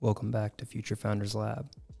Welcome back to Future Founders Lab.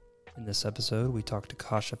 In this episode, we talk to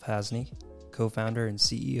Kashif Hasnie, co-founder and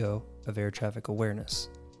CEO of Air Traffic Awareness,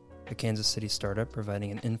 a Kansas City startup providing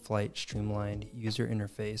an in-flight streamlined user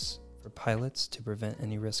interface for pilots to prevent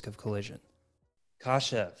any risk of collision.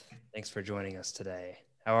 Kashif, thanks for joining us today.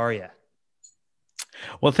 How are you?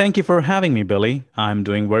 Well, thank you for having me, Billy. I'm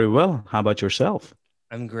doing very well. How about yourself?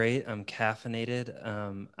 I'm great. I'm caffeinated.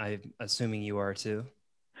 I'm assuming you are too.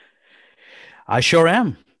 I sure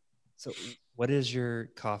am. So what is your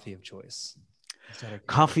coffee of choice?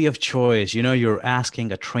 Coffee of choice. You know, you're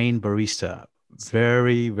asking a trained barista.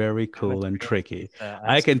 Very, very cool and tricky.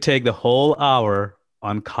 I can take the whole hour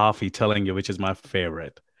on coffee telling you which is my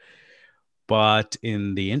favorite. But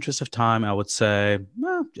in the interest of time, I would say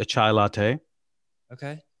a chai latte.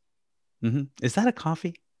 Okay. Is that a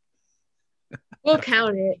coffee? We'll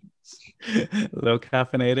count it. Low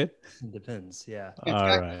caffeinated? It depends. Yeah. All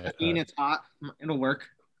right. Caffeine, it's hot. It'll work.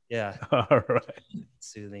 Yeah. All right.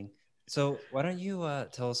 Soothing. So why don't you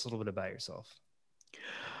tell us a little bit about yourself?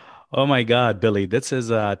 Oh my God, Billy, this is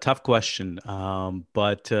a tough question,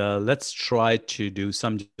 but let's try to do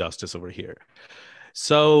some justice over here.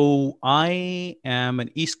 So I am an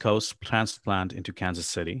East Coast transplant into Kansas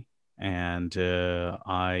City, and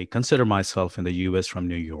I consider myself in the U.S. from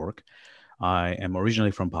New York. I am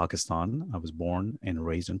originally from Pakistan. I was born and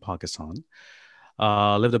raised in Pakistan.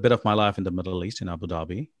 Lived a bit of my life in the Middle East in Abu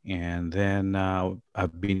Dhabi. And then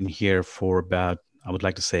I've been here for about, I would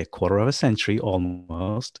like to say, a quarter of a century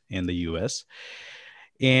almost in the US.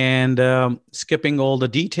 And skipping all the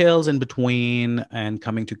details in between and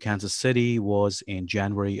coming to Kansas City was in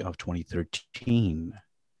January of 2013.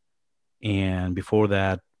 And before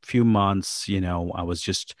that, few months, I was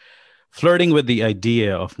just flirting with the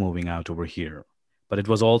idea of moving out over here. But it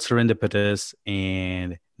was all serendipitous,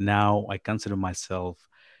 and now I consider myself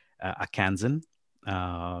a Kansan,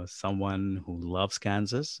 someone who loves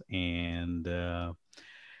Kansas. And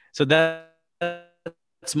so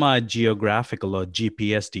that's my geographical or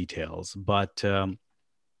GPS details. But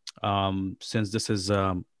since this is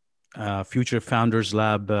Future Founders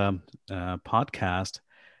Lab podcast,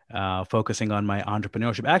 focusing on my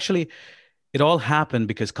entrepreneurship, actually, it all happened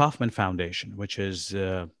because Kauffman Foundation, which is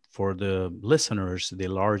for the listeners, the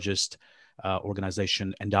largest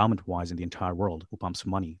organization endowment-wise in the entire world, who pumps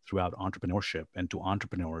money throughout entrepreneurship and to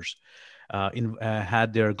entrepreneurs,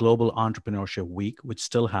 had their Global Entrepreneurship Week, which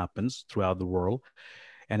still happens throughout the world.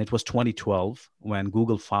 And it was 2012 when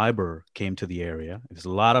Google Fiber came to the area. There's a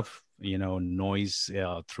lot of noise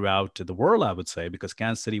throughout the world, I would say, because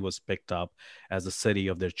Kansas City was picked up as the city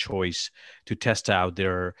of their choice to test out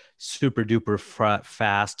their super duper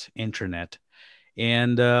fast internet.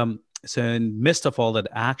 And so in midst of all that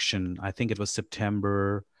action, I think it was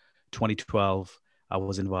September 2012, I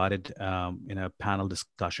was invited in a panel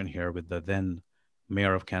discussion here with the then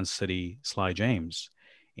mayor of Kansas City, Sly James.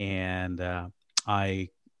 And I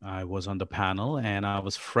was on the panel, and I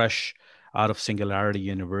was fresh out of Singularity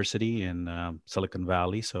University in Silicon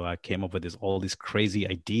Valley. So I came up with all these crazy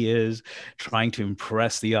ideas, trying to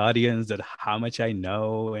impress the audience that how much I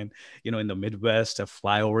know. And, in the Midwest, a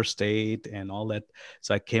flyover state and all that.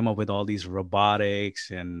 So I came up with all these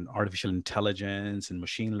robotics and artificial intelligence and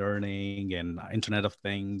machine learning and Internet of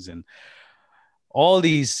Things and all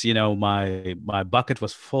these, my bucket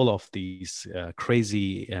was full of these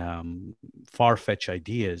crazy, far-fetched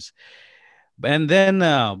ideas. And then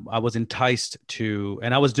I was enticed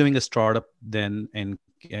and I was doing a startup then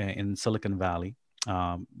in Silicon Valley.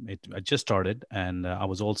 I just started, and I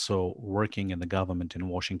was also working in the government in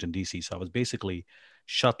Washington, D.C. So I was basically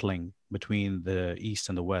shuttling between the East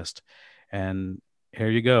and the West. And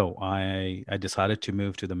here you go. I decided to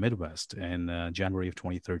move to the Midwest in January of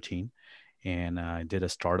 2013. And I did a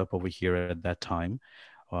startup over here at that time,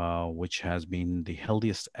 which has been the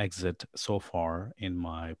healthiest exit so far in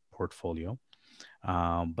my portfolio.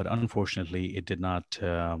 But unfortunately, it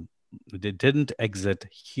didn't exit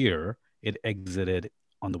here. It exited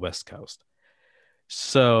on the West Coast.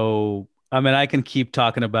 So, I can keep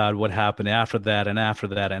talking about what happened after that and after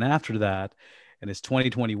that and after that. And it's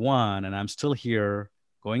 2021, and I'm still here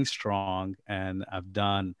going strong, and I've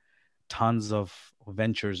done tons of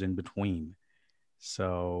ventures in between.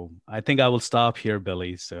 So I think I will stop here,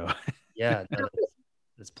 Billy. So yeah,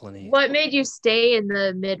 that's plenty. What made you stay in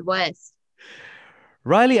the Midwest?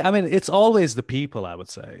 Riley, it's always the people, I would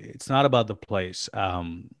say. It's not about the place.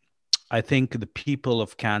 I think the people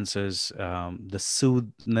of Kansas, the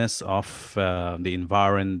soothness of the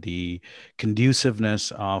environment, the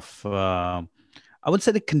conduciveness of, I would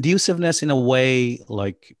say the conduciveness in a way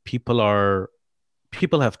like people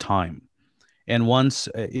have time. And once,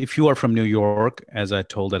 if you are from New York, as I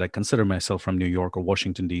told that I consider myself from New York or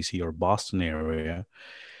Washington D.C. or Boston area,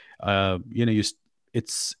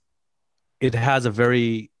 it's it has a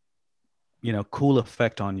very cool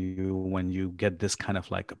effect on you when you get this kind of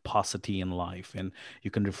like a paucity in life, and you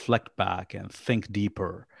can reflect back and think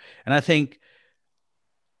deeper. And I think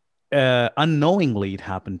unknowingly it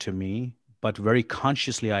happened to me, but very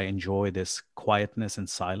consciously I enjoy this quietness and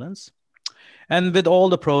silence. And with all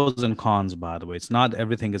the pros and cons, by the way, it's not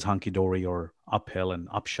everything is hunky dory or uphill and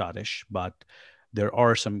upshotish, but there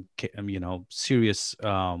are some, serious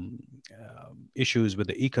issues with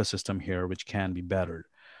the ecosystem here, which can be bettered.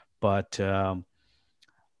 But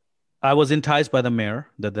I was enticed by the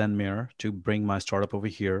then mayor, to bring my startup over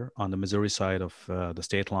here on the Missouri side of the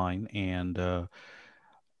state line, and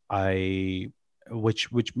I,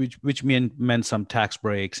 which meant some tax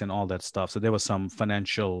breaks and all that stuff. So there was some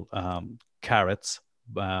financial carrots,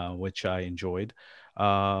 which I enjoyed.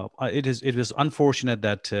 It was unfortunate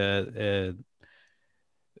that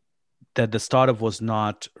the startup was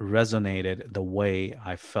not resonated the way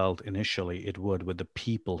I felt initially it would with the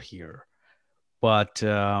people here. But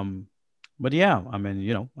yeah, I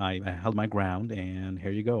mean, I held my ground, and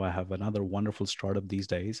here you go. I have another wonderful startup these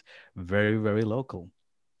days, very, very local.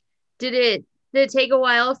 Did it take a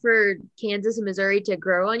while for Kansas and Missouri to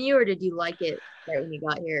grow on you, or did you like it right when you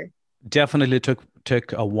got here? Definitely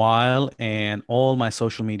took a while, and all my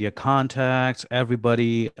social media contacts,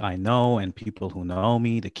 everybody I know and people who know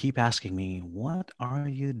me, they keep asking me, what are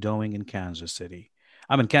you doing in Kansas City?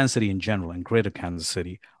 I'm in Kansas City in general, in greater Kansas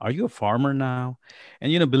City. Are you a farmer now?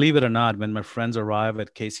 And believe it or not, when my friends arrive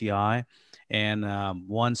at KCI, and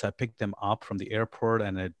once I picked them up from the airport,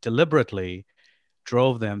 and I deliberately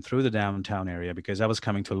drove them through the downtown area because I was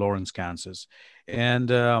coming to Lawrence, Kansas, and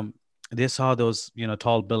they saw those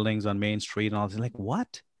tall buildings on Main Street, and I was like,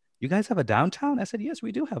 "What? You guys have a downtown?" I said, "Yes,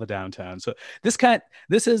 we do have a downtown." So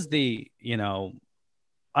this is the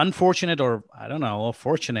unfortunate, or I don't know, or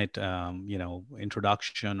fortunate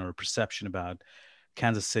introduction or perception about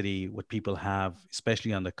Kansas City, what people have,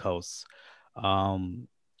 especially on the coasts. Um,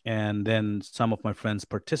 and then some of my friends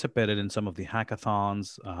participated in some of the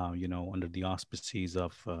hackathons, under the auspices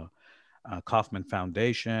of Kaufman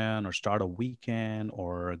Foundation or Startup Weekend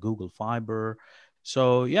or Google Fiber.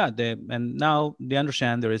 So yeah, and now they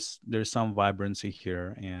understand there is some vibrancy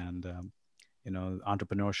here, and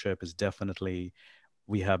entrepreneurship is definitely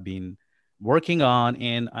we have been working on.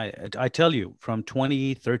 And I tell you, from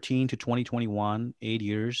 2013 to 2021, 8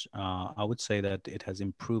 years, I would say that it has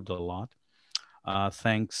improved a lot,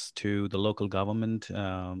 thanks to the local government,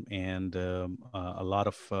 and a lot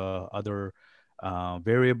of other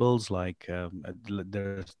variables, like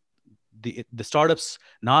the startups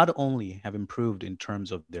not only have improved in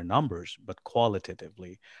terms of their numbers, but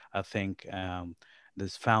qualitatively. I think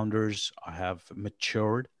these founders have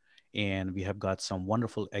matured, and we have got some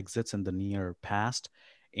wonderful exits in the near past,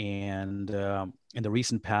 and in the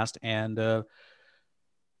recent past. And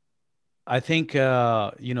I think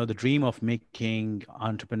the dream of making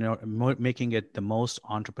it the most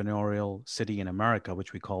entrepreneurial city in America,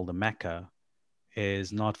 which we call the Mecca,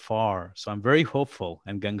 is not far. So I'm very hopeful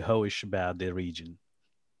and gung ho-ish about the region.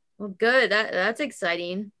 Well, good. That's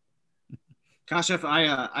exciting. Kashif,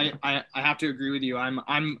 I have to agree with you.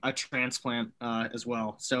 I'm a transplant as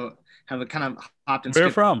well, so have a kind of hopped and Where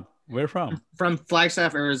skipped. from? Where from? From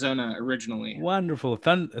Flagstaff, Arizona, originally. Wonderful.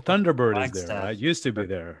 Thunderbird is there, Flagstaff. right? Used to be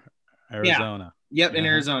there. Arizona. Yeah. Yep, in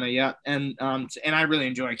Uh-huh. Arizona. Yeah, and I really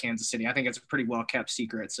enjoy Kansas City. I think it's a pretty well kept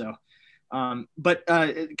secret. So, but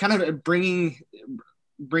kind of bringing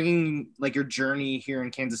like your journey here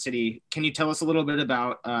in Kansas City. Can you tell us a little bit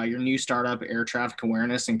about your new startup, Air Traffic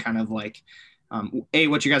Awareness, and kind of like A,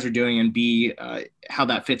 what you guys are doing, and B, how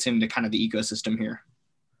that fits into kind of the ecosystem here?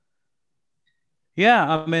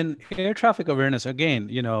 Yeah, I mean, air traffic awareness, again,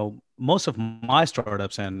 most of my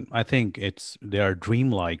startups, and I think they are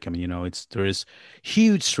dreamlike. I mean, there is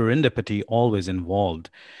huge serendipity always involved.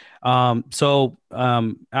 So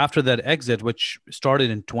after that exit, which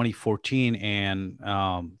started in 2014 and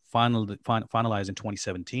finalized in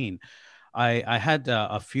 2017, I had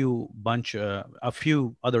a few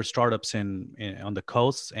other startups on the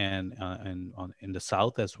coasts, and in the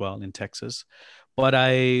south as well, in Texas, but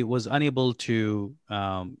I was unable to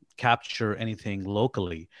capture anything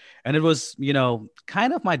locally. And it was,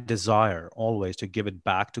 kind of my desire always to give it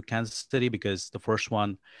back to Kansas City, because the first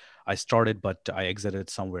one I started, but I exited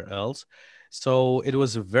somewhere else. So it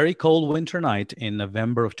was a very cold winter night in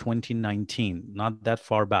November of 2019, not that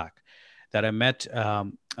far back, that I met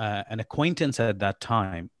an acquaintance at that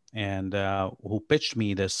time, and who pitched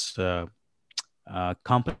me this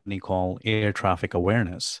company called Air Traffic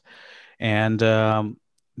Awareness, and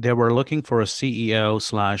they were looking for a CEO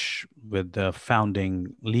slash with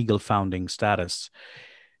the legal founding status.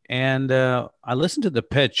 And I listened to the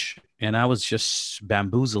pitch, and I was just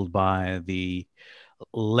bamboozled by the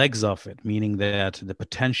legs of it, meaning that the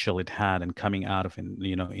potential it had in coming out of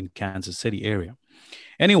in Kansas City area.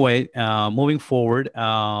 Anyway, moving forward,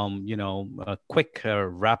 a quick,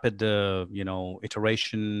 rapid,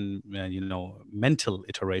 iteration, mental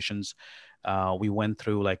iterations. We went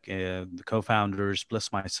through like the co-founders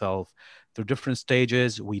plus myself through different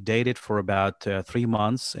stages. We dated for about 3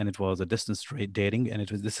 months, and it was a distance dating, and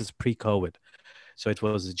this is pre-COVID. So it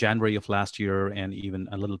was January of last year, and even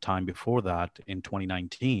a little time before that in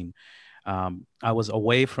 2019. I was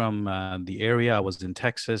away from the area. I was in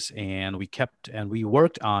Texas, and we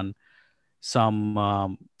worked on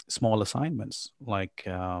some small assignments. Like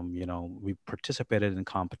we participated in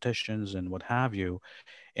competitions and what have you.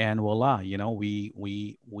 And voila,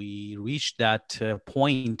 we reached that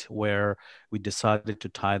point where we decided to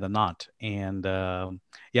tie the knot. And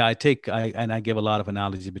yeah, I give a lot of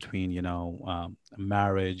analogy between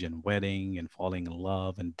marriage and wedding and falling in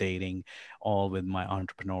love and dating, all with my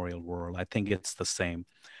entrepreneurial world. I think it's the same.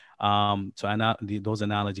 Those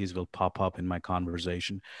analogies will pop up in my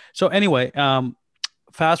conversation. So anyway,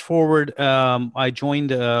 fast forward, I joined,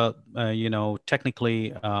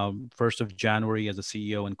 technically 1st of January as a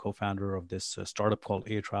CEO and co-founder of this startup called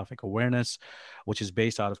Air Traffic Awareness, which is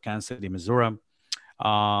based out of Kansas City, Missouri.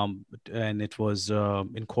 And it was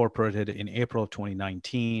incorporated in April of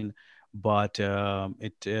 2019. But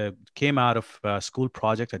it came out of a school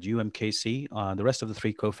project at UMKC. The rest of the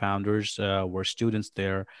 3 co-founders were students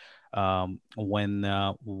there. When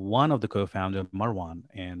one of the co-founders, Marwan,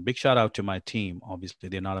 and big shout out to my team. Obviously,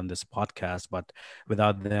 they're not on this podcast, but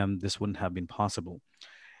without them, this wouldn't have been possible.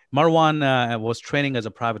 Marwan was training as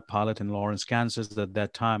a private pilot in Lawrence, Kansas at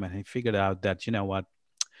that time, and he figured out that, you know what,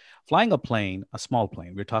 flying a plane, a small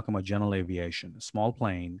plane, we're talking about general aviation, a small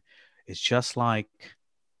plane is just like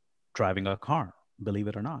driving a car, believe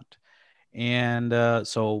it or not. And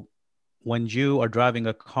so when you are driving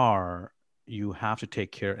a car, you have to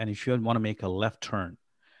take care. And if you want to make a left turn,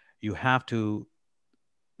 you have to,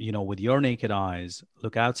 with your naked eyes,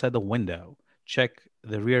 look outside the window, check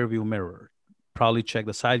the rear view mirror, probably check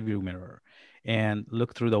the side view mirror, and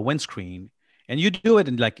look through the windscreen. And you do it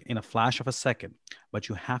in a flash of a second, but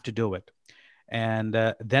you have to do it. And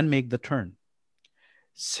then make the turn.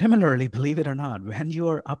 Similarly, believe it or not, when you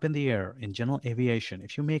are up in the air in general aviation,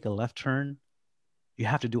 if you make a left turn, you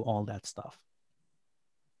have to do all that stuff.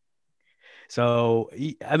 So,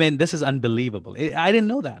 I mean, this is unbelievable. I didn't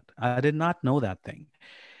know that. I did not know that thing.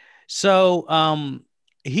 So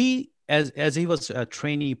as he was a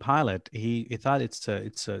trainee pilot, he thought it's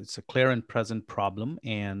a clear and present problem,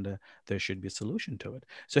 and there should be a solution to it.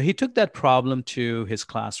 So he took that problem to his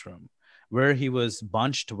classroom, where he was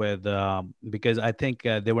bunched with, because I think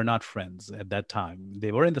they were not friends at that time.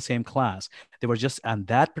 They were in the same class. They were just on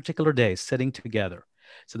that particular day sitting together.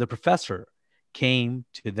 So the professor came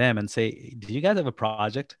to them and say, "Do you guys have a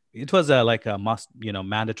project?" It was like a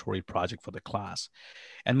mandatory project for the class.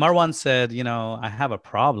 And Marwan said, "I have a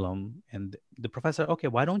problem." And the professor, "Okay,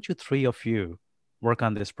 why don't you 3 of you work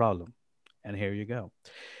on this problem?" And here you go.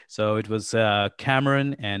 So it was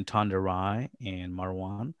Cameron and Tandarai and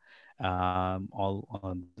Marwan, all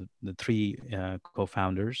on the 3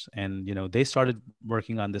 co-founders. And, they started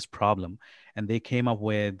working on this problem, and they came up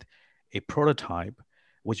with a prototype,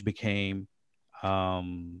 which became a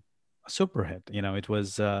super hit. It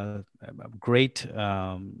was a great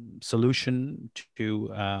solution to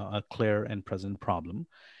a clear and present problem.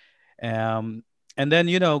 And then,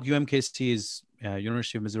 UMKC is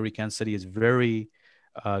University of Missouri, Kansas City is very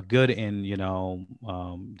good in,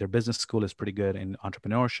 their business school is pretty good in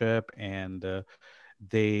entrepreneurship, and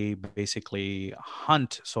they basically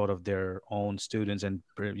hunt sort of their own students and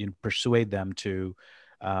persuade them to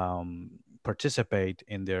participate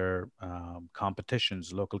in their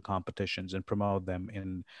competitions, local competitions, and promote them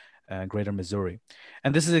in Greater Missouri.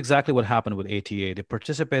 And this is exactly what happened with ATA. They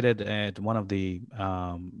participated at one of the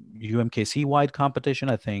UMKC-wide competition.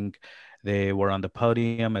 I think they were on the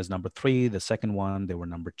podium as number 3. The second one, they were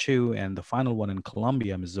number 2. And the final one in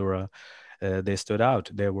Columbia, Missouri, they stood out.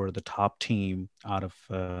 They were the top team out of,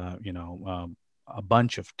 a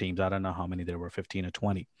bunch of teams. I don't know how many there were, 15 or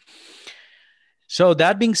 20. So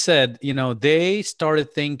that being said, they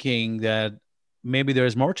started thinking that maybe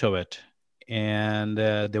there's more to it. And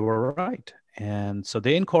they were right. And so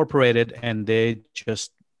they incorporated, and they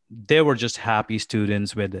just they were just happy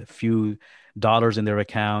students with a few dollars in their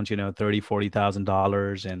account, you know, 30,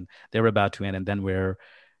 $40,000, and they were about to end. And then where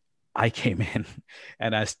I came in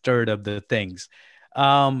and I stirred up the things.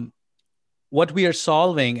 Um, what we are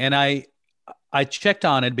solving, and I checked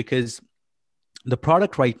on it because the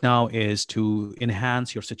product right now is to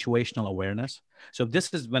enhance your situational awareness. So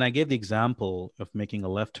this is when I gave the example of making a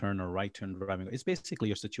left turn or right turn driving. It's basically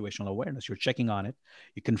your situational awareness. You're checking on it,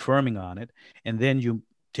 you're confirming on it, and then you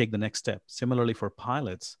take the next step. Similarly for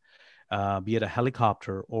pilots, be it a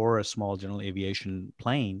helicopter or a small general aviation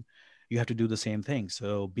plane, you have to do the same thing.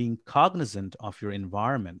 So being cognizant of your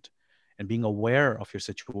environment and being aware of your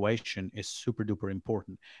situation is super duper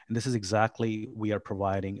important. And this is exactly we are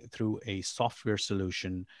providing through a software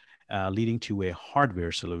solution, leading to a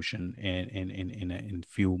hardware solution in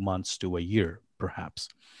few months to a year, perhaps.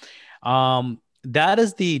 That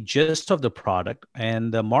is the gist of the product,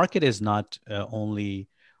 and the market is not only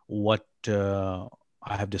what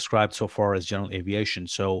I have described so far as general aviation.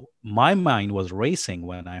 So my mind was racing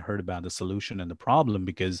when I heard about the solution and the problem,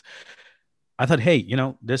 because I thought, hey, you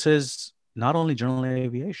know, this is not only general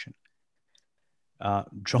aviation.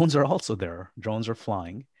 Drones are also there. Drones are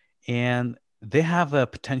flying, and they have a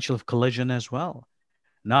potential of collision as well.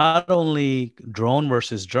 Not only drone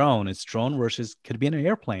versus drone, it's drone versus, could be an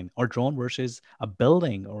airplane, or drone versus a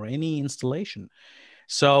building or any installation.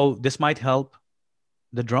 So this might help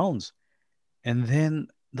the drones. And then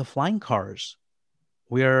the flying cars.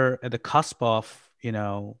 We're at the cusp of, you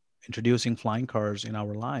know, introducing flying cars in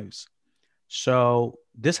our lives. So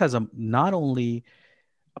this has a not only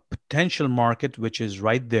a potential market which is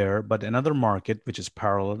right there, but another market which is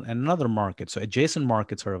parallel, and another market. So adjacent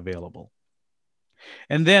markets are available.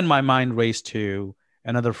 And then my mind raced to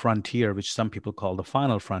another frontier, which some people call the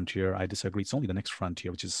final frontier. I disagree. It's only the next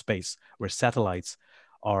frontier, which is space, where satellites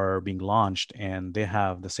are being launched and they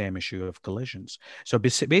have the same issue of collisions. So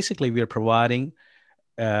basically, we are providing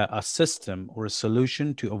a system or a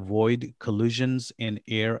solution to avoid collisions in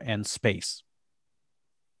air and space.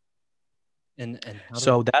 And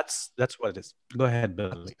So that's what it is. Go ahead,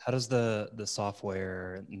 Billy. how does the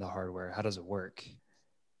software and the hardware, how does it work?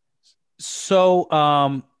 So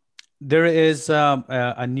there is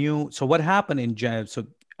a new. So what happened in Jan? So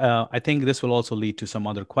I think this will also lead to some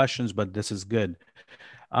other questions, but this is good.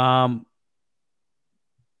 Um,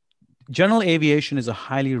 General aviation is a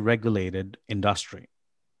highly regulated industry,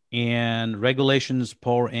 and regulations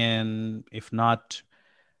pour in, if not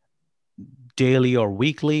daily or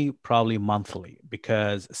weekly, probably monthly,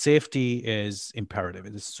 because safety is imperative.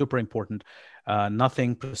 It is super important.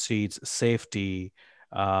 Nothing precedes safety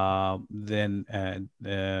than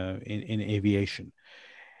in aviation.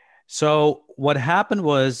 So what happened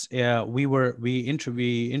was we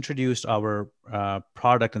introduced our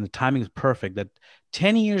product, and the timing is perfect. That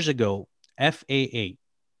 10 years ago, FAA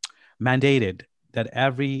mandated that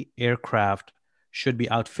every aircraft should be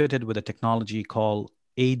outfitted with a technology called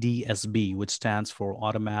ADSB, which stands for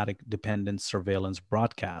Automatic Dependent Surveillance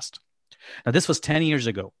Broadcast. Now, this was 10 years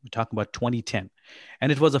ago. We're talking about 2010. And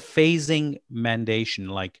it was a phasing mandation,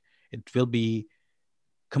 like it will be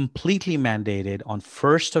completely mandated on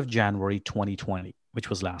 1st of January 2020, which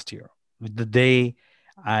was last year, the day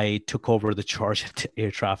I took over the charge at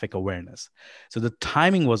air traffic awareness. So the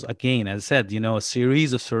timing was, again, as I said, you know, a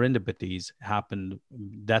series of serendipities happened.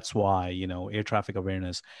 That's why, you know, air traffic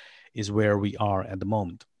awareness is where we are at the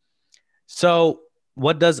moment. So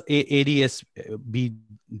what does ADSB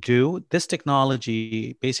do? This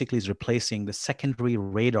technology basically is replacing the secondary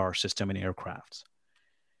radar system in aircrafts.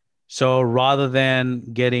 So rather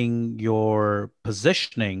than getting your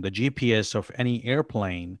positioning, the GPS of any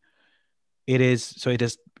airplane, it is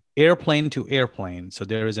airplane to airplane. So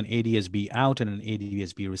there is an ADSB out and an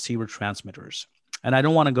ADSB receiver transmitters. And I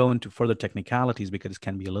don't want to go into further technicalities because it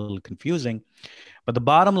can be a little confusing. But the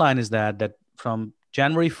bottom line is that from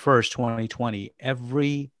January 1st, 2020,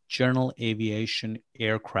 every general aviation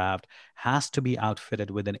aircraft has to be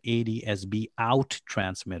outfitted with an ADSB out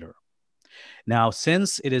transmitter. Now,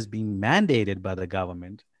 since it is being mandated by the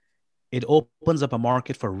government, it opens up a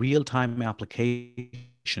market for real-time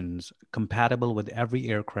applications compatible with every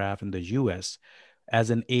aircraft in the US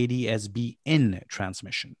as an ADSB in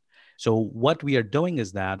transmission. So what we are doing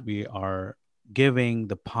is that we are giving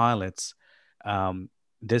the pilots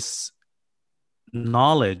this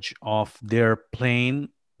knowledge of their plane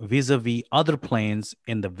vis-a-vis other planes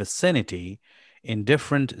in the vicinity in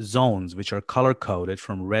different zones, which are color coded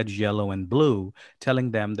from red, yellow, and blue, telling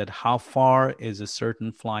them that how far is a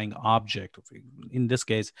certain flying object. In this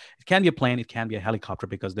case, it can be a plane, it can be a helicopter,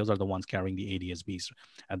 because those are the ones carrying the ADSBs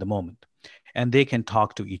at the moment. And they can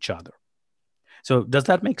talk to each other. So does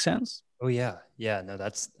that make sense? Oh yeah, yeah. No,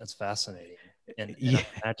 that's fascinating, and I Yeah.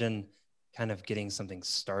 imagine kind of getting something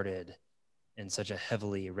started in such a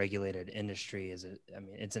heavily regulated industry is I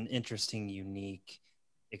mean, it's an interesting, unique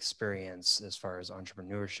experience as far as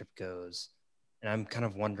entrepreneurship goes. And I'm kind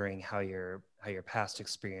of wondering how your past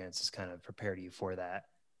experience has kind of prepared you for that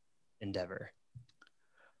endeavor.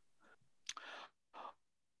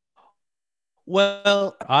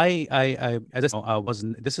 Well, as I said, I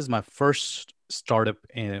wasn't. This is my first startup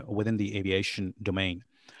within the aviation domain.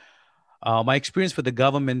 My experience with the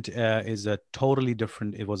government is a totally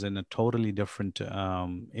different. It was in a totally different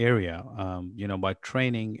area. By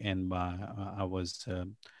training and by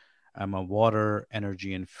I'm a water,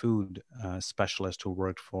 energy, and food specialist who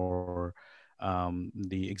worked for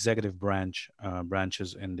the executive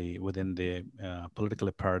branches within the political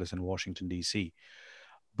apparatus in Washington D.C.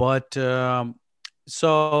 But I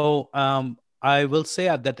will say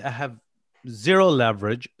that I have zero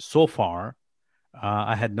leverage so far.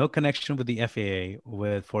 I had no connection with the FAA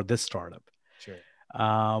for this startup. Sure.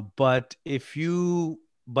 But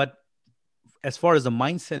as far as the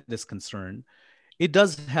mindset is concerned, it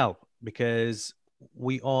does help because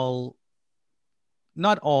we all,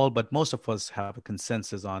 not all, but most of us have a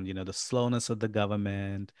consensus on, the slowness of the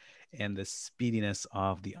government and the speediness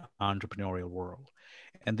of the entrepreneurial world.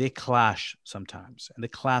 And they clash sometimes. And the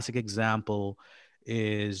classic example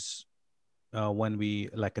is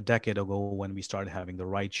like a decade ago, when we started having the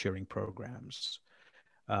ride sharing programs,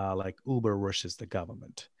 like Uber versus the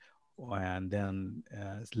government, and then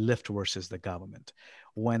Lyft versus the government.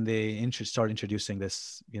 When they start introducing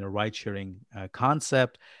this, ride sharing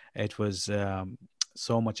concept, it was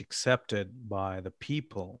so much accepted by the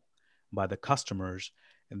people, by the customers,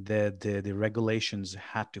 that the regulations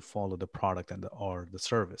had to follow the product or the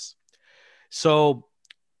service. So,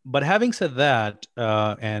 but having said that,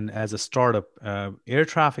 and as a startup, air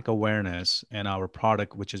traffic awareness and our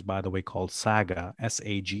product, which is, by the way, called SAGA,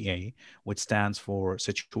 SAGA, which stands for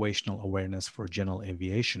Situational Awareness for General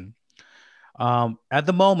Aviation. At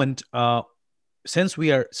the moment, so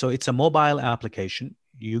it's a mobile application.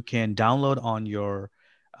 You can download on your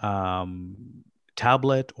um,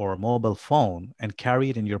 tablet or mobile phone and carry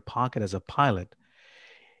it in your pocket as a pilot.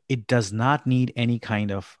 It does not need any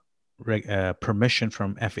kind of permission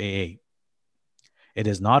from FAA. It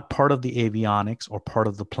is not part of the avionics or part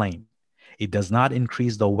of the plane. It does not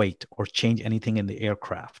increase the weight or change anything in the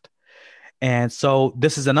aircraft. And so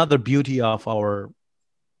this is another beauty of our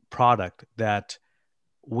product, that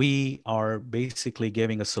we are basically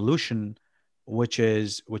giving a solution which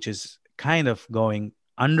is kind of going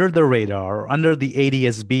under the radar, under the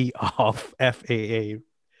ADSB of FAA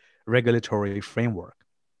regulatory framework.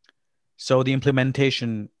 So the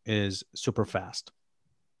implementation is super fast.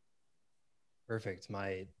 Perfect.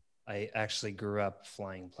 I actually grew up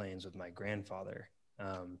flying planes with my grandfather,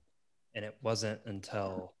 and it wasn't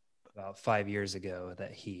until about 5 years ago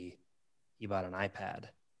that he bought an iPad,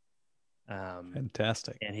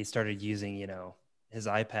 Fantastic. and he started using his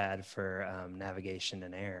iPad for navigation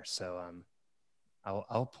in air. So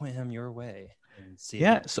I'll point him your way and see if he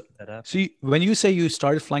Yeah. can So, pick that up. when you say you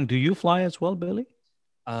started flying, do you fly as well, Billy?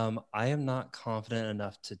 I am not confident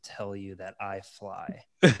enough to tell you that I fly,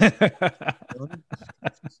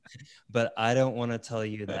 but I don't want to tell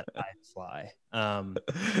you that I fly.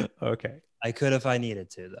 Okay. I could if I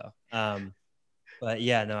needed to, though. But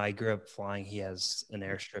yeah, no, I grew up flying. He has an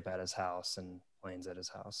airstrip at his house and planes at his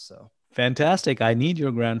house. So Fantastic. I need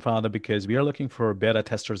your grandfather because we are looking for beta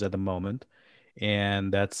testers at the moment,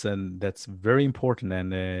 and that's very important,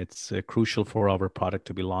 and it's crucial for our product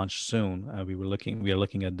to be launched soon. We are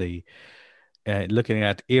looking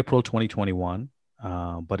at April 2021,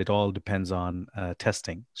 but it all depends on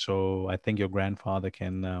testing. So I think your grandfather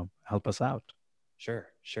can help us out. sure.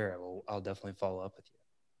 I'll definitely follow up with you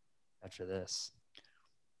after this.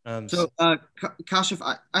 So, Kashif,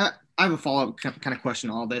 I have a follow-up kind of question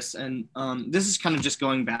to all this, and this is kind of just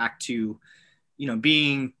going back to,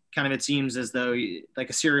 being kind of, it seems as though like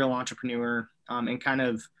a serial entrepreneur, and kind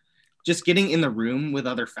of just getting in the room with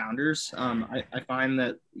other founders. I find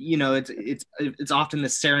that it's often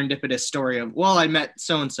this serendipitous story of, well, I met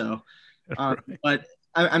so and so, but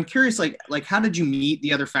I'm curious, like how did you meet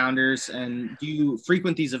the other founders, and do you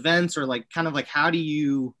frequent these events, or like kind of like how do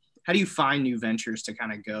you find new ventures to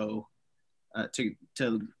kind of go to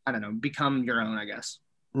I don't know, become your own, I guess.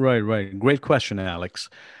 Right, right. Great question, Alex.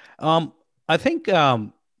 I think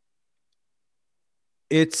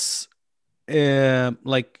it's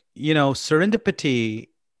like, serendipity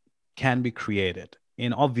can be created.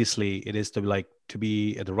 And obviously, it is to to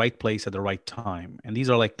be at the right place at the right time. And these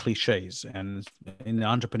are like cliches. And in the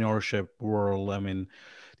entrepreneurship world, I mean,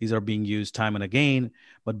 these are being used time and again.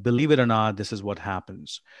 But believe it or not, this is what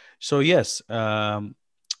happens. So yes, as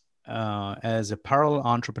a parallel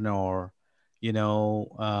entrepreneur,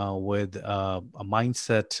 with a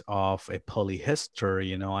mindset of a polyhister,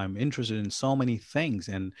 I'm interested in so many things.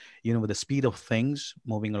 And, with the speed of things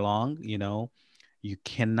moving along, you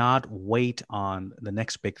cannot wait on the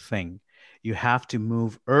next big thing. You have to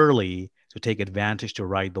move early to take advantage to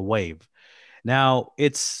ride the wave. Now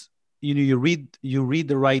it's, you read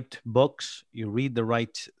the right books, you read the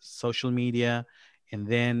right social media, and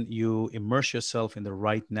then you immerse yourself in the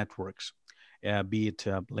right networks, be it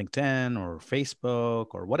LinkedIn or Facebook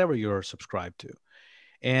or whatever you're subscribed to.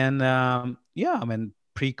 And yeah, I mean,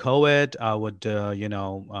 pre-COVID, I would,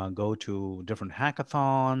 go to different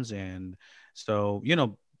hackathons. And so,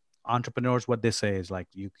 entrepreneurs, what they say is like,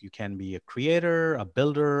 you can be a creator, a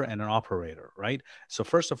builder, and an operator, right? So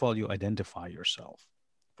first of all, you identify yourself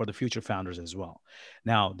for the future founders as well.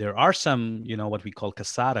 Now, there are some, what we call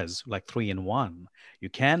casadas, like 3-in-1. You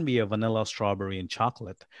can be a vanilla, strawberry, and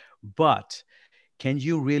chocolate, but can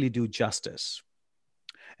you really do justice?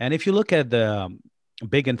 And if you look at the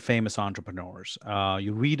big and famous entrepreneurs,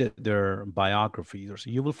 you read their biographies,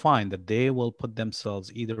 you will find that they will put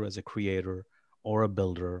themselves either as a creator or a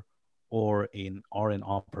builder or an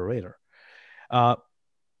operator. Uh,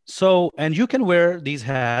 and you can wear these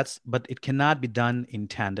hats, but it cannot be done in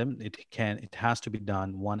tandem. It has to be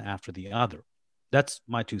done one after the other. That's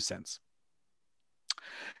my 2 cents.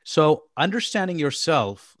 So understanding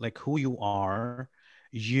yourself, like who you are,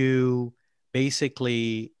 you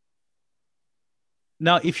basically,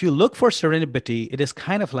 now, if you look for serendipity, it is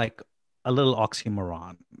kind of like a little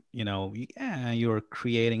oxymoron. Yeah, you're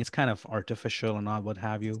creating, it's kind of artificial and not what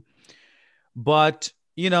have you. But,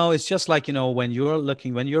 it's just like, when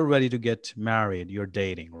you're ready to get married, you're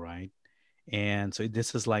dating, right? And so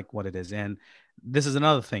this is like what it is. And this is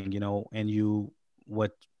another thing,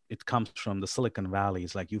 what it comes from the Silicon Valley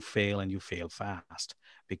is like you fail and you fail fast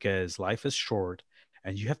because life is short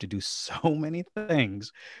and you have to do so many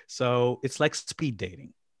things. So it's like speed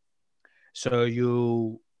dating. So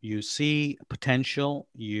you see potential,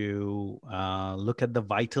 you look at the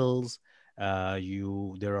vitals.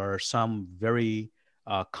 There are some very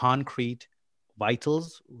concrete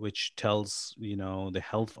vitals which tells the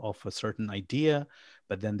health of a certain idea,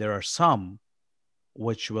 but then there are some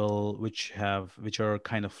which are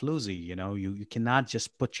kind of floozy. You cannot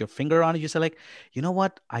just put your finger on it. You say like, you know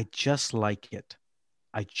what, I just like it.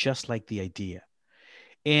 I just like the idea.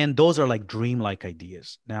 And those are like dreamlike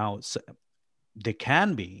ideas. Now, they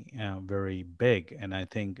can be very big. And I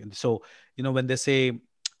think so, when they say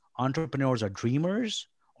entrepreneurs are dreamers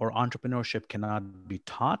or entrepreneurship cannot be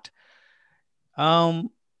taught, um,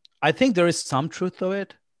 I think there is some truth to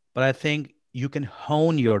it, but I think you can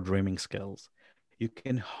hone your dreaming skills. You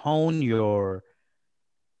can hone your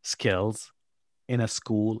skills in a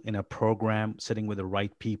school, in a program, sitting with the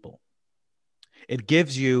right people. It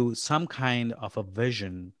gives you some kind of a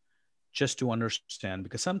vision just to understand,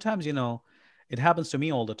 because sometimes it happens to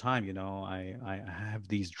me all the time. I have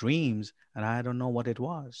these dreams and I don't know what it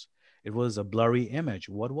was. It was a blurry image.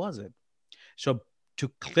 What was it? So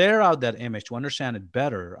to clear out that image, to understand it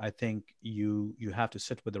better, I think you have to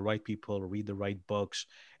sit with the right people, read the right books,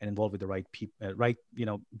 and involve with the right people, right,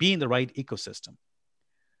 be in the right ecosystem.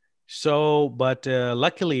 So but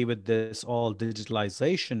luckily, with this all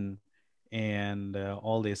digitalization and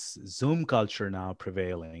all this Zoom culture now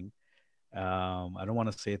prevailing, I don't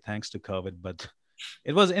want to say thanks to COVID, but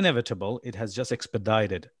it was inevitable. It has just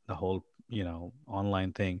expedited the whole,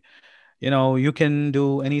 online thing. You can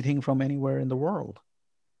do anything from anywhere in the world.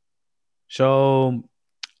 So,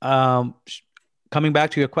 um, coming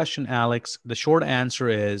back to your question, Alex, the short answer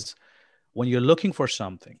is when you're looking for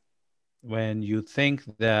something, when you think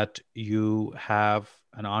that you have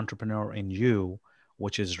an entrepreneur in you,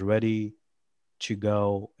 which is ready to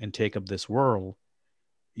go and take up this world,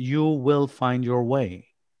 you will find your way.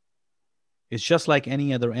 It's just like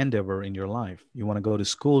any other endeavor in your life. You want to go to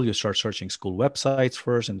school, you start searching school websites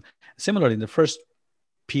first. And similarly, the first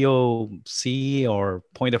POC or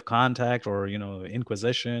point of contact or,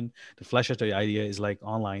 inquisition to flesh out the idea is like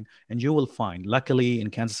online. And you will find, luckily in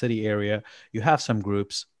Kansas City area, you have some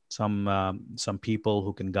groups, some people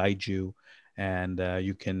who can guide you, and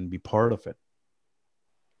you can be part of it.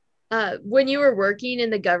 When you were working in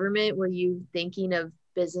the government, were you thinking of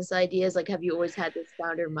business ideas? Like, have you always had this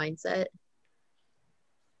founder mindset?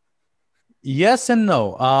 Yes and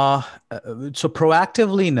no. So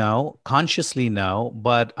proactively, no. Consciously, no.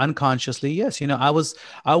 But unconsciously, yes.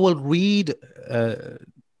 I will read uh,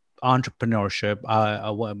 entrepreneurship.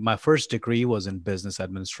 My first degree was in business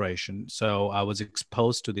administration, so I was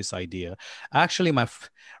exposed to this idea. Actually,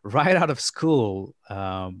 right out of school,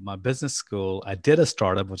 my business school, I did a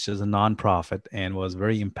startup, which is a nonprofit, and was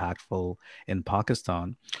very impactful in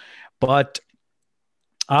Pakistan. But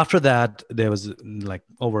after that, there was like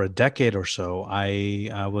over a decade or so,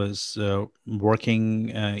 I was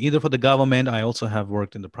working either for the government. I also have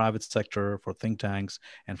worked in the private sector for think tanks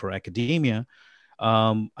and for academia.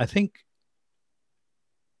 I think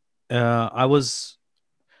I was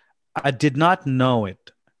I did not know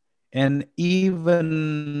it. And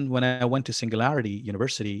even when I went to Singularity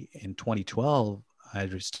University in 2012,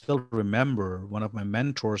 still remember one of my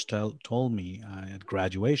mentors told me at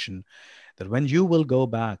graduation that when you will go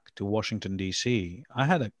back to Washington, D.C., I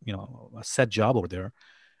had a set job over there,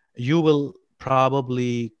 you will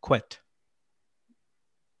probably quit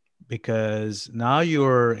because now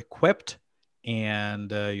you're equipped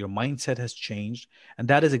and your mindset has changed. And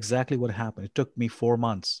that is exactly what happened. It took me 4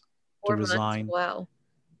 months to 4 months. resign. Wow.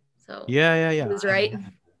 So Yeah, yeah, he yeah. was right.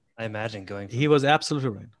 I imagine going He from was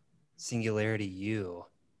absolutely right. Singularity U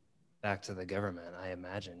back to the government. I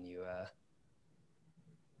imagine you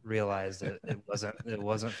realized that it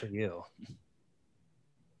wasn't for you.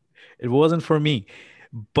 It wasn't for me,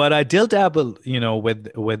 but I did dabble,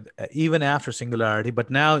 with even after Singularity. But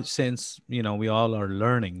now, since we all are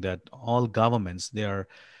learning that all governments they're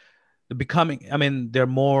becoming, I mean, they're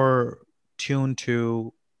more tuned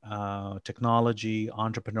to technology,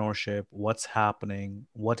 entrepreneurship, what's happening,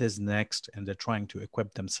 what is next, and they're trying to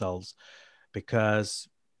equip themselves because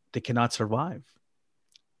they cannot survive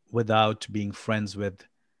without being friends with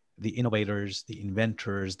the innovators, the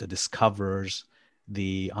inventors, the discoverers,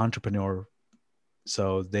 the entrepreneur.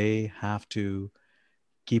 So they have to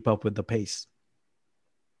keep up with the pace.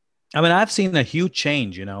 I mean, I've seen a huge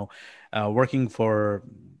change, working for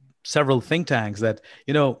several think tanks that,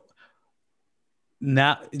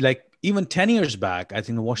 now, like even 10 years back, I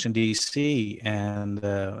think in Washington, D.C., and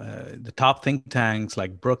the top think tanks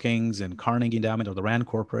like Brookings and Carnegie Endowment or the Rand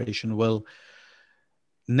Corporation will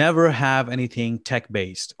never have anything tech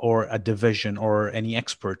based or a division or any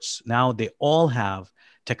experts. Now they all have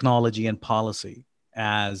technology and policy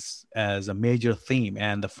as a major theme,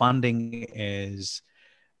 and the funding is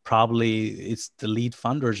probably it's the lead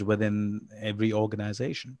funders within every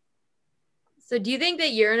organization. So do you think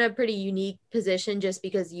that you're in a pretty unique position just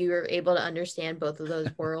because you're able to understand both of those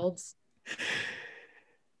worlds?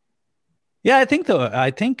 Yeah, I think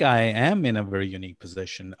I am in a very unique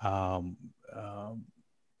position.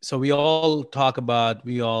 So we all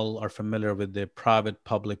are familiar with the private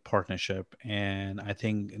public partnership, and I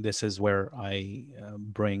think this is where I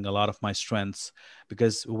bring a lot of my strengths,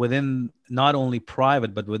 because within not only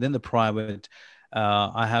private but within the private,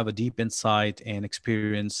 I have a deep insight and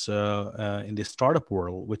experience in the startup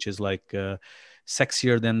world, which is like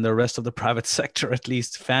sexier than the rest of the private sector, at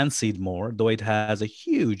least fancied more, though it has a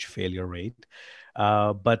huge failure rate.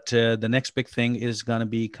 But the next big thing is going to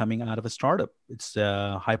be coming out of a startup. It's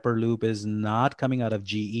Hyperloop is not coming out of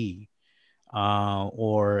GE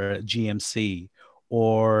or GMC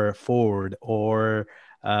or Ford, or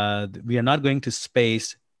we are not going to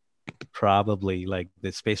space. Probably like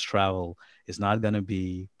the space travel is not going to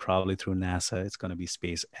be probably through NASA. It's going to be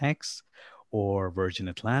SpaceX or Virgin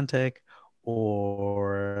Atlantic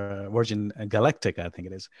or Virgin Galactic, I think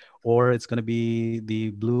it is, or it's going to be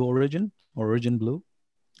the Blue Origin Blue.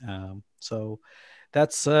 So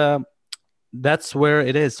that's where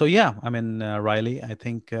it is. So yeah, I mean, Riley, I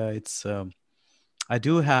think it's I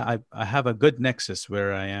have a good nexus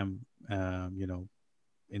where I am,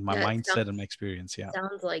 in my Yeah, it mindset and my experience. Yeah.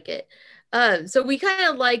 sounds like it. So we kind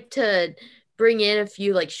of like to bring in a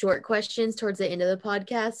few like short questions towards the end of the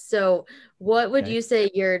podcast. So what would Okay. you say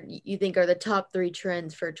you think are the top 3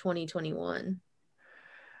 trends for 2021?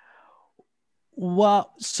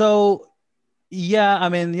 Well, so yeah, I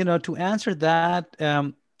mean, to answer that,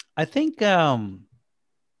 I think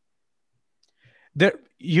there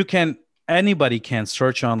you can anybody can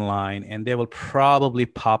search online and they will probably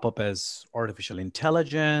pop up as artificial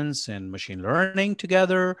intelligence and machine learning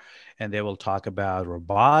together, and they will talk about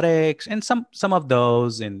robotics and some of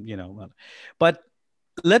those, and but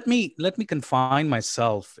let me confine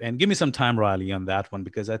myself and give me some time, Riley, on that one,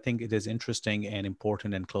 because I think it is interesting and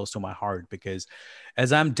important and close to my heart, because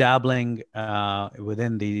as I'm dabbling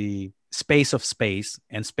within the space of space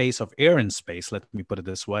and space of air and space, let me put it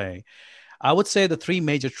this way, I would say the three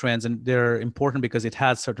major trends, and they're important because it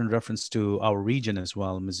has certain reference to our region as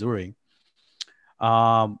well, Missouri.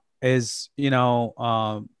 is,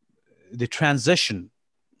 the transition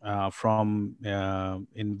from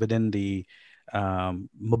in within the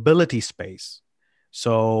mobility space.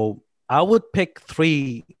 So I would pick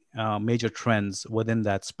three major trends within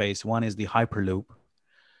that space. One is the Hyperloop.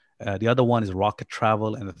 The other one is rocket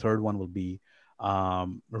travel, and the third one will be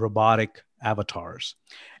robotic avatars.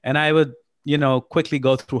 And I would, quickly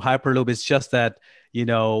go through Hyperloop. It's just that,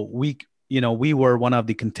 we were one of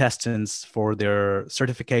the contestants for their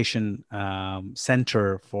certification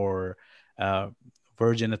center for uh,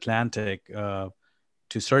 Virgin Atlantic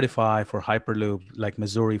to certify for Hyperloop, like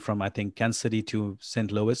Missouri, from I think Kansas City to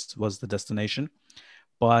St. Louis was the destination,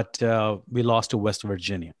 but we lost to West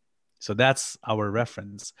Virginia. So that's our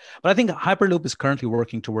reference. But I think Hyperloop is currently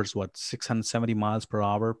working towards what, 670 miles per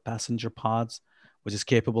hour passenger pods, which is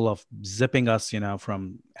capable of zipping us,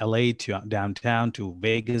 from LA to downtown to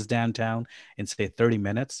Vegas downtown in say 30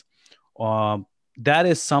 minutes. That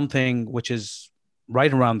is something which is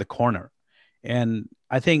right around the corner. And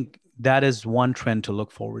I think that is one trend to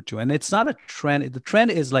look forward to. And it's not a trend. The trend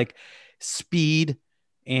is like speed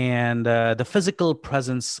and the physical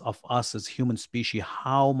presence of us as human species,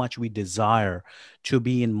 how much we desire to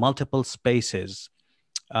be in multiple spaces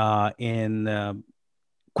in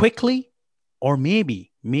quickly, or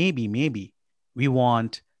maybe we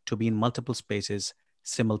want to be in multiple spaces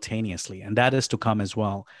simultaneously, and that is to come as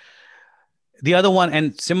well. The other one,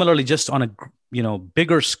 and similarly, just on a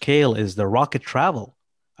bigger scale, is the rocket travel.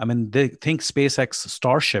 I mean, they think SpaceX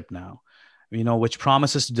Starship now, which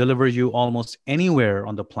promises to deliver you almost anywhere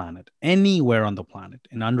on the planet,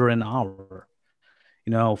 in under an hour,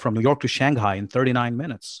 from New York to Shanghai in 39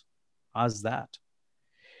 minutes. How's that?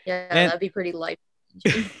 Yeah, that'd be pretty light.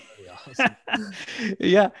 Awesome.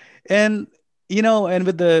 Yeah. And, and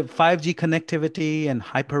with the 5G connectivity and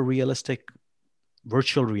hyper realistic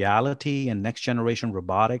virtual reality and next generation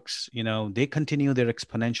robotics, they continue their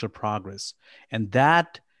exponential progress. And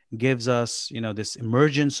that gives us, this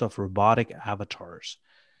emergence of robotic avatars.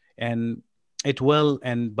 And it will,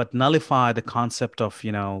 but nullify the concept of,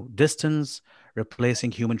 distance,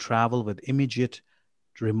 replacing human travel with immediate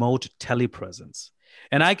remote telepresence.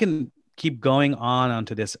 And I can keep going on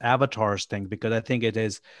onto this avatars thing because I think it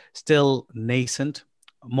is still nascent,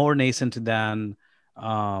 more nascent than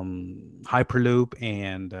Hyperloop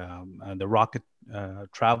and the rocket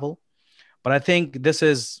travel. But I think this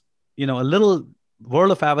is, a little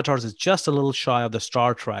World of Avatars is just a little shy of the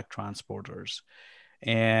Star Trek transporters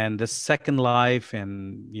and the Second Life,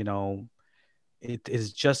 and it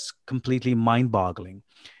is just completely mind-boggling.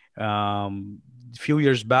 A few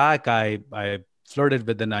years back, I flirted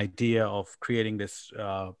with an idea of creating this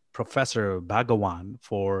Professor Bhagawan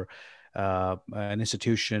for an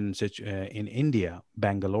institution in India,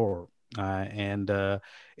 Bangalore. And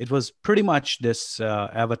it was pretty much this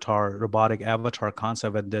robotic avatar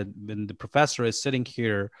concept. When the professor is sitting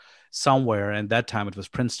here somewhere, and that time it was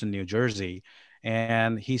Princeton, New Jersey,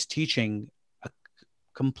 and he's teaching a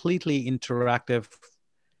completely interactive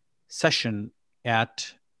session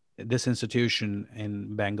at this institution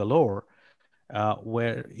in Bangalore,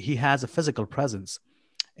 where he has a physical presence.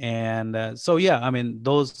 And so, yeah, I mean,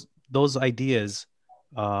 those ideas,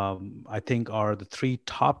 I think, are the three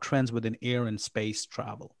top trends within air and space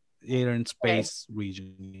travel, air and space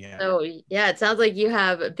region. Yeah. So, yeah, it sounds like you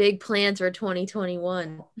have big plans for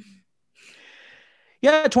 2021.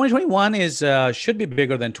 Yeah, 2021 is should be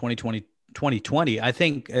bigger than 2020. I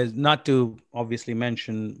think, not to obviously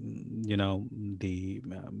mention, the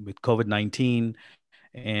with COVID-19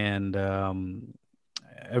 and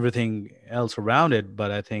everything else around it.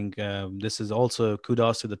 But I think this is also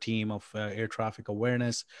kudos to the team of air traffic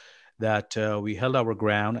awareness that we held our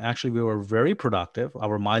ground. Actually, we were very productive.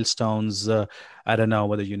 Our milestones, I don't know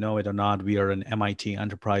whether you know it or not, we are an MIT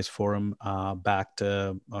Enterprise Forum backed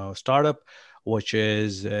startup, which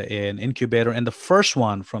is an incubator and the first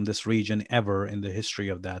one from this region ever in the history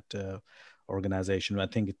of that organization. I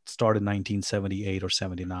think it started in 1978 or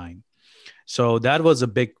 79. So that was a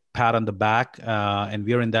big pat on the back. And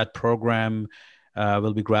we're in that program.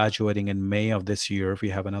 We'll be graduating in May of this year. If we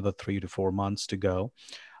have another 3 to 4 months to go.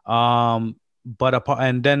 And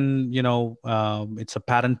then, it's a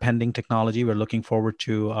patent pending technology. We're looking forward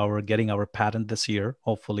to getting our patent this year,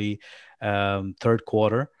 hopefully third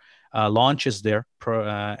quarter. Launch is there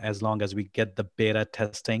as long as we get the beta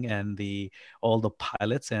testing and all the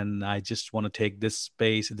pilots. And I just want to take this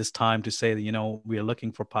time to say that, we are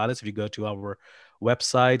looking for pilots. If you go to our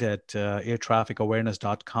website at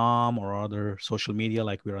airtrafficawareness.com or other social media,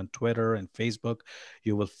 like we're on Twitter and Facebook,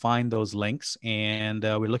 you will find those links. And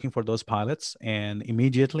we're looking for those pilots. And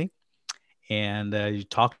immediately, and you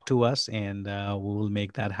talk to us, and we will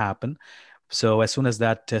make that happen. So as soon as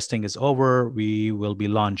that testing is over, we will be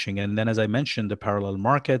launching. And then, as I mentioned, the parallel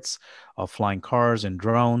markets of flying cars and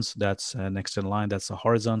drones, that's next in line. That's a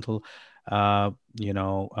horizontal,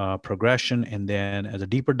 progression. And then as a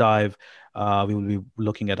deeper dive, we will be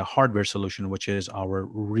looking at a hardware solution, which is our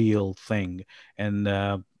real thing. And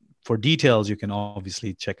for details, you can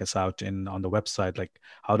obviously check us out on the website, like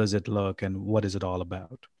how does it look and what is it all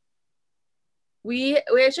about. We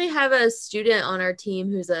actually have a student on our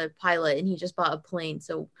team who's a pilot, and he just bought a plane,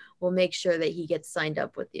 so we'll make sure that he gets signed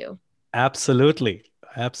up with you. Absolutely.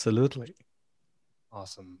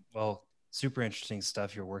 Awesome. Well, super interesting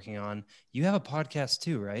stuff you're working on. You have a podcast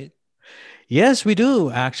too, right? Yes, we do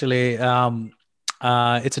actually.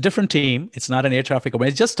 It's a different team. It's not an air traffic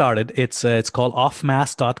awareness. It just started. It's called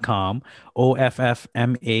offmass.com,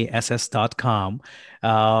 offmass.com.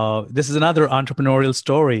 This is another entrepreneurial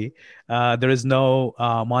story. There is no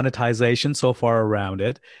monetization so far around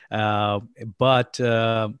it, but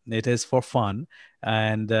it is for fun.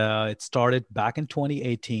 And it started back in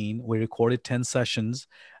 2018. We recorded 10 sessions.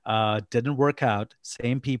 Didn't work out.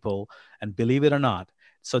 Same people. And believe it or not,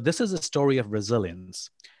 so this is a story of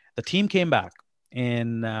resilience. The team came back,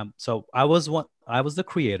 and so I was the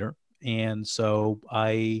creator, and so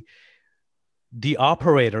the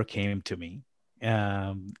operator came to me,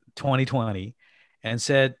 2020, and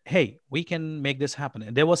said, "Hey, we can make this happen."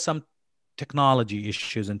 And there was some technology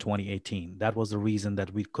issues in 2018. That was the reason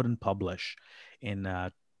that we couldn't publish in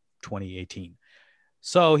 2018.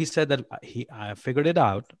 So he said that I figured it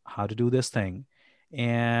out how to do this thing,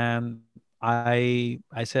 and I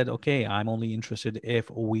said, okay, I'm only interested if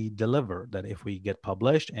we deliver, that if we get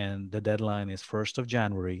published, and the deadline is 1st of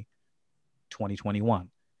January, 2021,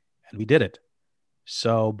 and we did it.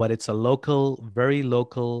 So, but it's a very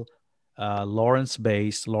local, Lawrence,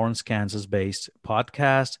 Kansas-based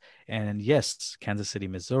podcast. And yes, Kansas City,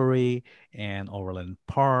 Missouri, and Overland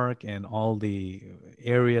Park, and all the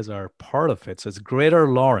areas are part of it. So it's Greater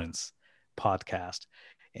Lawrence podcast.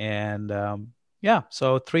 And yeah,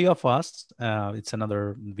 so three of us.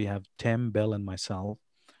 We have Tim, Bill, and myself.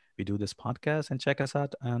 We do this podcast, and check us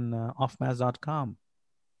out on offmass.com.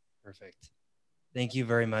 Perfect. Thank you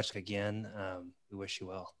very much again. We wish you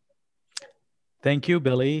well. Thank you,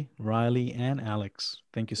 Billy, Riley, and Alex.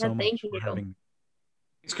 Thank you so much thank you. for having me.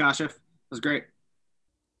 Thanks, Kashif. It was great.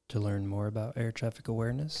 To learn more about air traffic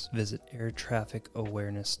awareness, visit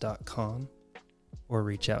airtrafficawareness.com or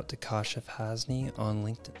reach out to Kashif Hasnie on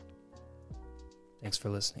LinkedIn. Thanks for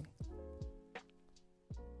listening.